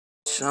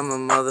Bitch, I'm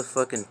a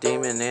motherfucking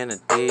demon and a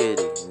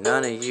deity.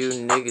 None of you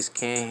niggas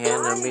can't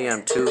handle me.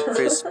 I'm too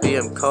crispy.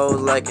 I'm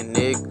cold like a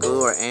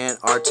igloo or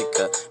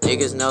Antarctica.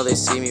 Niggas know they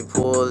see me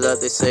pull up,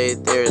 they say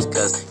there's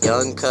cuz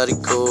young Cuddy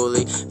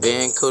Cooley,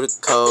 been coda.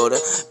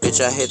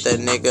 Bitch, I hit that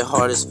nigga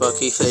hard as fuck.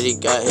 He said he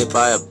got hit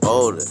by a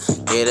boulder.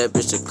 Get that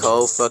bitch a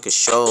cold fucking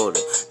shoulder.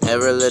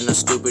 Never let no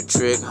stupid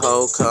trick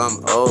hoe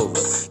come over.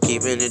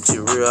 Keeping it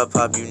too real, I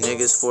pop you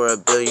niggas for a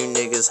bill. You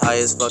niggas high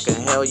as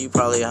fucking hell. You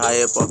probably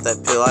high up off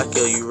that pill. I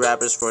kill you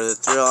rappers for the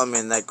thrill. I'm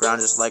in that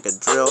ground just like a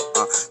drill.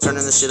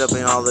 Turning the shit up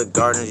in all the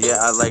gardens. Yeah,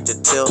 I like to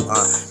tilt.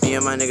 Me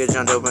and my nigga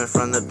jumped open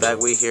from the back.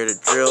 We here to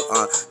drill.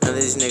 None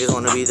of these niggas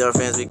wanna be our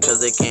fans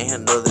because they can't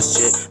handle this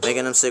shit.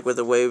 Making them sick with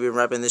the way we been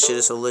rapping. This shit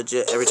is so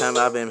legit. Every time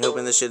I've been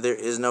helping this shit, there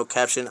is no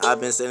caption.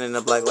 I've been standing in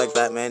the black like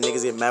Batman.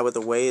 Niggas get mad with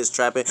the way it's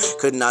trapping.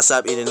 Could not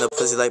stop eating the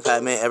pussy like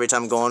Batman. Every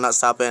time going, not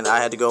stopping. I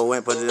had to go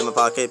in, put it in my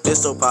pocket,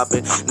 pistol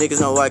popping. Niggas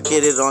know I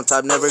get it on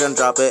top, never gonna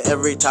drop it.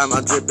 Every time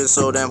I'm dripping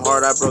so damn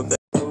hard, I broke that.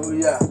 Ooh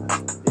yeah,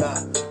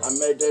 I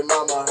made their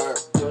mama hurt.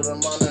 Put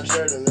them on that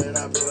shirt and then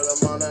I put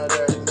them on that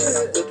dirt. Then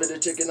I'm flipping the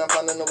chicken, I'm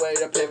finding a way,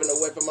 they're paving the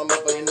way for my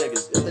motherfucking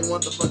niggas. If they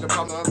want the fucking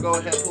problem, I'll go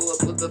ahead and pull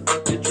up with the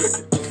fucking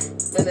trigger.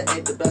 Man, it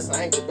ain't the best,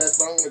 I ain't the best,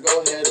 but I'm gonna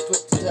go ahead and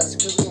put the test.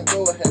 Cause I'm gonna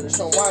go ahead and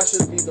show why I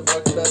should be the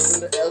fucking best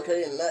in the LK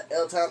and that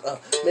L-Town.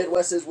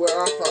 Midwest is where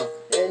I'm from.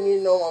 And you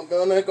know I'm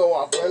gonna go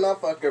off when I'm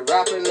fucking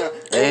rapping now.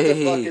 Ain't the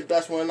fucking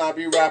best when I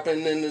be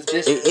rapping in this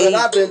bitch. But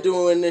I've been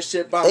doing this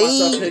shit by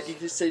myself. Hey, you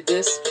can say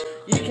this.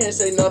 You can't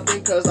say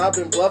nothing cause I've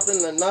been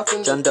bluffing and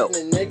nothing. John Doe.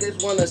 And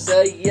niggas wanna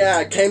say, yeah,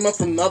 I came up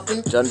from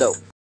nothing. John Doe.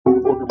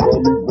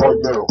 Right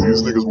now,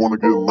 these niggas wanna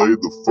get laid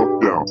the fuck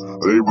down.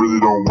 They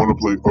really don't wanna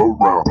play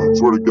around.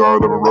 Swear to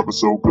God, I've been rapping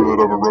so good,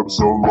 I've been rapping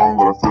so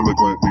long that I feel like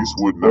Clint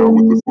Eastwood now.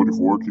 With the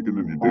 44 kicking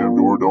in your damn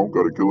door, don't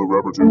gotta kill a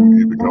rapper to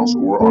even count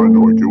score. I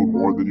know I killed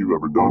more than you've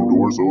ever done,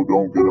 Dora, so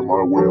don't get in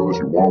my way unless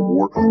you want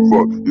war.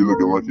 Fuck, you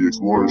looking like you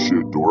exploring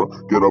shit, Dora.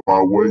 Get up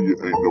my way, you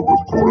ain't no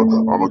reporter.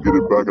 I'ma get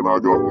it back and I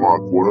got my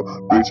quota.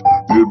 Bitch,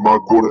 did my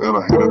quota and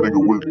I hit a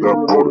nigga with that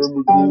border.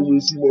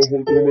 See my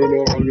heart coming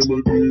out, I am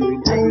a demon.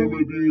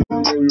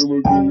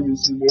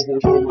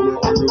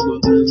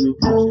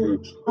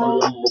 I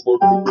am a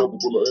fucking devil,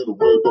 but I ain't a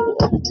red devil.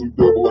 I'm a blue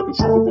devil, I can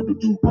shoot a fucking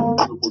dude.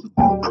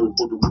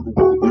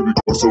 We be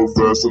going so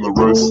fast in the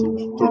race.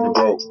 Talking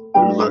about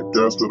hitting that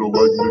gas pedal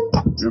like Nick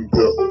in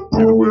cap.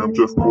 Either way, I'm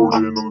Jeff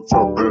Gordon on the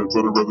top bed,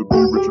 but I'd rather be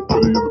Richard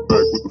Petty in the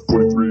back with the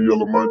 43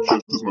 all on my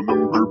chest is my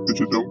number.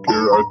 Bitches don't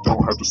care, I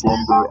don't have to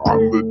slumber.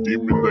 I'm the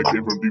demon that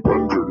came from deep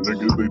under.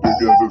 Niggas, they think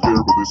I just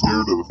here, but they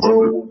scared of the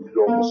thunder. We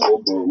almost all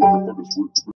the fucking